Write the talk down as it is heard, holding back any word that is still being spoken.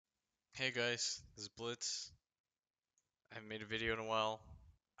Hey guys, this is Blitz. I haven't made a video in a while.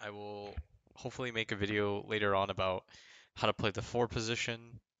 I will hopefully make a video later on about how to play the four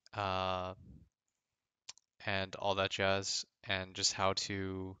position, uh, and all that jazz, and just how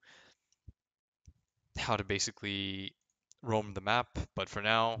to basically roam the map. But for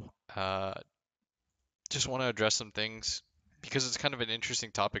now, just want to address some things because it's kind of an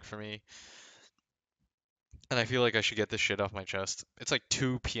interesting topic for me, and I feel like I should get this shit off my chest. It's like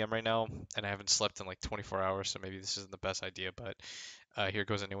 2 p.m. right now, and I haven't slept in like 24 hours, so maybe this isn't the best idea, but here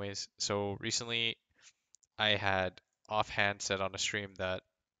goes anyways. So recently, I had offhand said on a stream that,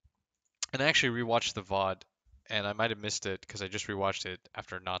 and I actually rewatched the VOD, and I might have missed it because I just rewatched it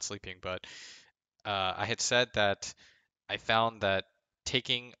after not sleeping, but I had said that I found that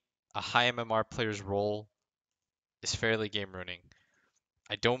taking a high MMR player's role is fairly game ruining.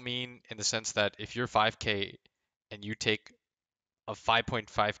 I don't mean in the sense that if you're 5k and you take a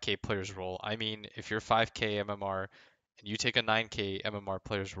 5.5k player's role, I mean if you're 5k MMR and you take a 9k MMR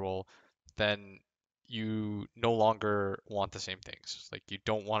player's role, then you no longer want the same things. Like you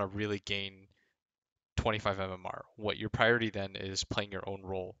don't want to really gain 25 MMR. What your priority then is playing your own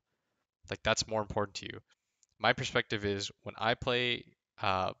role. Like that's more important to you. My perspective is when I play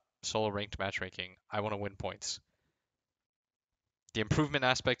solo ranked matchmaking, I want to win points. The improvement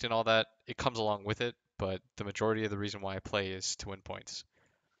aspect and all that, it comes along with it, but the majority of the reason why I play is to win points.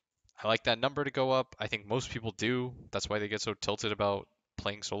 I like that number to go up. I think most people do. That's why they get so tilted about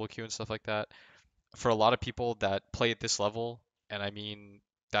playing solo queue and stuff like that. For a lot of people that play at this level, and I mean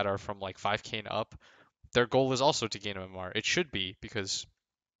that are from like 5k and up, their goal is also to gain MMR. It should be because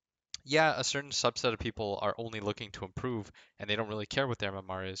yeah, a certain subset of people are only looking to improve and they don't really care what their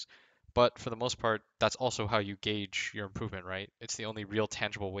MMR is. But for the most part, that's also how you gauge your improvement, right? It's the only real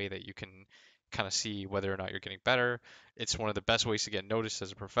tangible way that you can kind of see whether or not you're getting better. It's one of the best ways to get noticed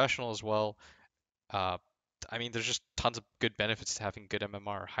as a professional as well. Uh, I mean, there's just tons of good benefits to having good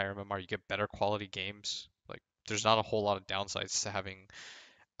MMR, higher MMR. You get better quality games. Like, there's not a whole lot of downsides to having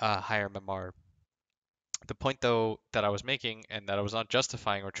higher MMR. The point, though, that I was making and that I was not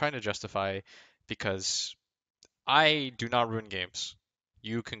justifying or trying to justify because I do not ruin games.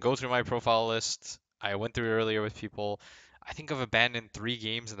 You can go through my profile list. I went through it earlier with people. I think I've abandoned 3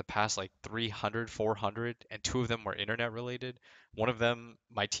 games in the past like 300, 400, and two of them were internet related. One of them,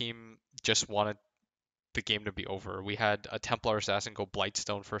 my team just wanted the game to be over. We had a Templar Assassin go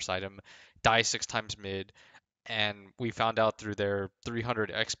Blightstone first item, die 6 times mid, and we found out through their 300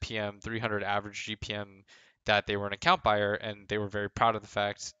 XPM, 300 average GPM that they were an account buyer and they were very proud of the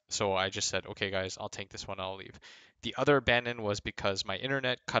fact. So I just said, okay, guys, I'll take this one, I'll leave. The other abandon was because my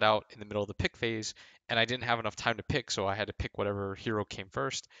internet cut out in the middle of the pick phase and I didn't have enough time to pick, so I had to pick whatever hero came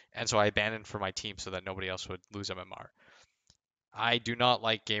first. And so I abandoned for my team so that nobody else would lose MMR. I do not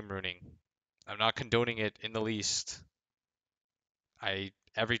like game ruining. I'm not condoning it in the least. I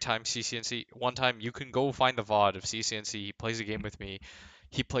every time CCNC, one time you can go find the VOD of CCNC. He plays a game with me.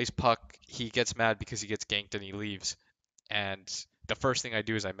 He plays puck. He gets mad because he gets ganked and he leaves. And the first thing I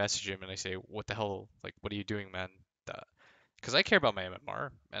do is I message him and I say, "What the hell? Like, what are you doing, man?" Because I care about my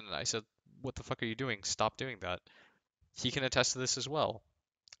MMR. And I said, "What the fuck are you doing? Stop doing that." He can attest to this as well.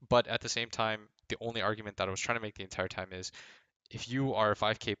 But at the same time, the only argument that I was trying to make the entire time is if you are a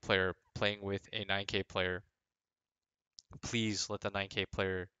 5k player playing with a 9k player, please let the 9k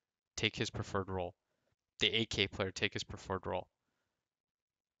player take his preferred role. The 8k player take his preferred role.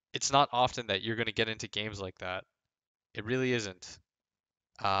 It's not often that you're going to get into games like that. It really isn't.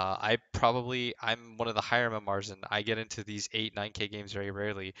 I'm one of the higher MMRs and I get into these 8, 9k games very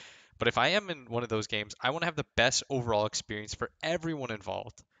rarely. But if I am in one of those games, I want to have the best overall experience for everyone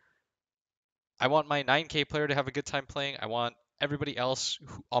involved. I want my 9k player to have a good time playing. I want everybody else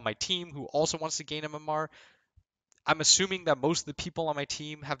on my team who also wants to gain MMR. I'm assuming that most of the people on my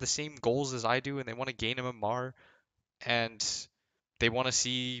team have the same goals as I do and they want to gain MMR. And they want to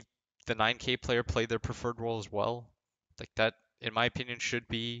see the 9K player play their preferred role as well. Like that, in my opinion, should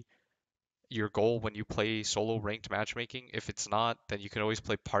be your goal when you play solo ranked matchmaking. If it's not, then you can always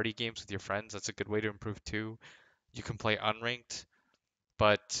play party games with your friends. That's a good way to improve too. You can play unranked.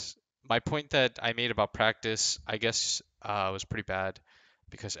 But my point that I made about practice, I guess, was pretty bad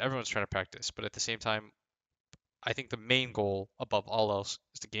because everyone's trying to practice. But at the same time, I think the main goal above all else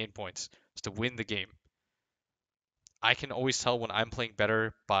is to gain points, is to win the game. I can always tell when I'm playing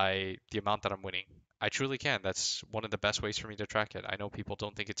better by the amount that I'm winning. I truly can. That's one of the best ways for me to track it. I know people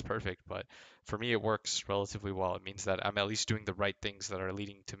don't think it's perfect, but for me, it works relatively well. It means that I'm at least doing the right things that are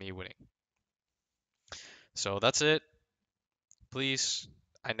leading to me winning. So that's it. Please.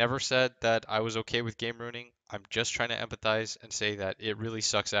 I never said that I was okay with game ruining. I'm just trying to empathize and say that it really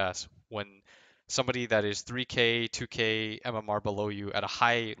sucks ass when somebody that is 3K, 2K MMR below you at a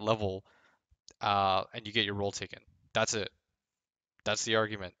high level, and you get your role taken. That's it. That's the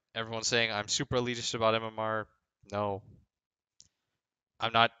argument. Everyone's saying I'm super elitist about MMR. No,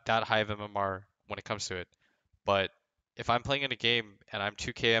 I'm not that high of MMR when it comes to it. But if I'm playing in a game and I'm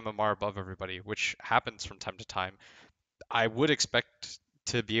 2K MMR above everybody, which happens from time to time, I would expect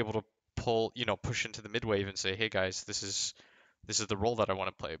to be able to push into the mid wave and say, "Hey guys, this is the role that I want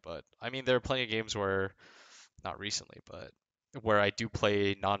to play." But I mean, there are plenty of games where, not recently, but where I do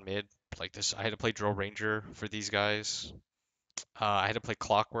play non-mid. Like this, I had to play Drill Ranger for these guys. I had to play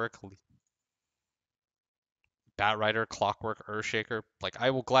Clockwork, Bat Rider, Clockwork, Earthshaker. Like I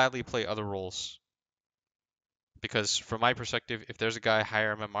will gladly play other roles because from my perspective, if there's a guy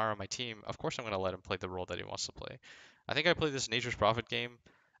higher MMR on my team, of course I'm gonna let him play the role that he wants to play. I think I played this Nature's Prophet game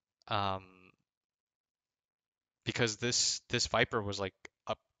um, because this Viper was like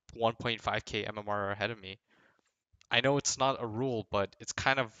up 1.5k MMR ahead of me. I know it's not a rule, but it's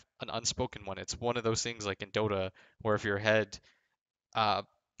kind of an unspoken one. It's one of those things like in Dota where if you're ahead, uh,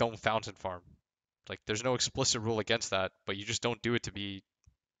 don't fountain farm. Like there's no explicit rule against that, but you just don't do it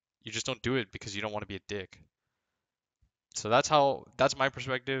because you don't want to be a dick. So that's my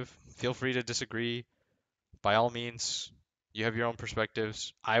perspective. Feel free to disagree. By all means, you have your own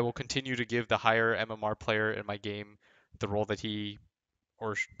perspectives. I will continue to give the higher MMR player in my game the role that he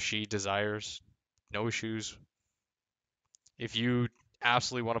or she desires. No issues. If you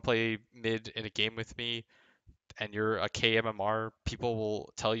absolutely want to play mid in a game with me and you're a KMMR, people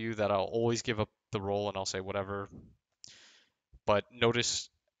will tell you that I'll always give up the role and I'll say whatever. But notice,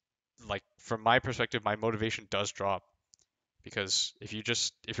 like from my perspective, my motivation does drop because if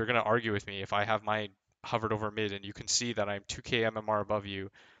you're gonna argue with me, if I have my hovered over mid and you can see that I'm 2k MMR above you,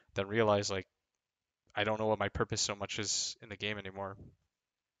 then realize like I don't know what my purpose so much is in the game anymore.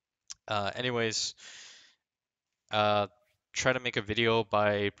 Anyways, uh, try to make a video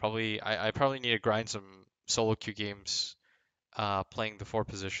by I probably need to grind some solo queue games, playing the 4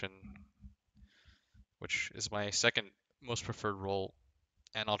 position, which is my second most preferred role.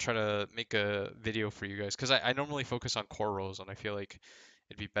 And I'll try to make a video for you guys because I normally focus on core roles and I feel like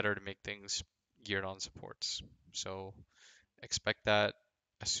it'd be better to make things geared on supports. So expect that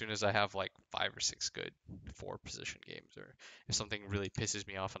as soon as I have like 5 or 6 good 4 position games, or if something really pisses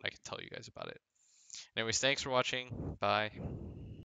me off and I can tell you guys about it. Anyways, thanks for watching. Bye.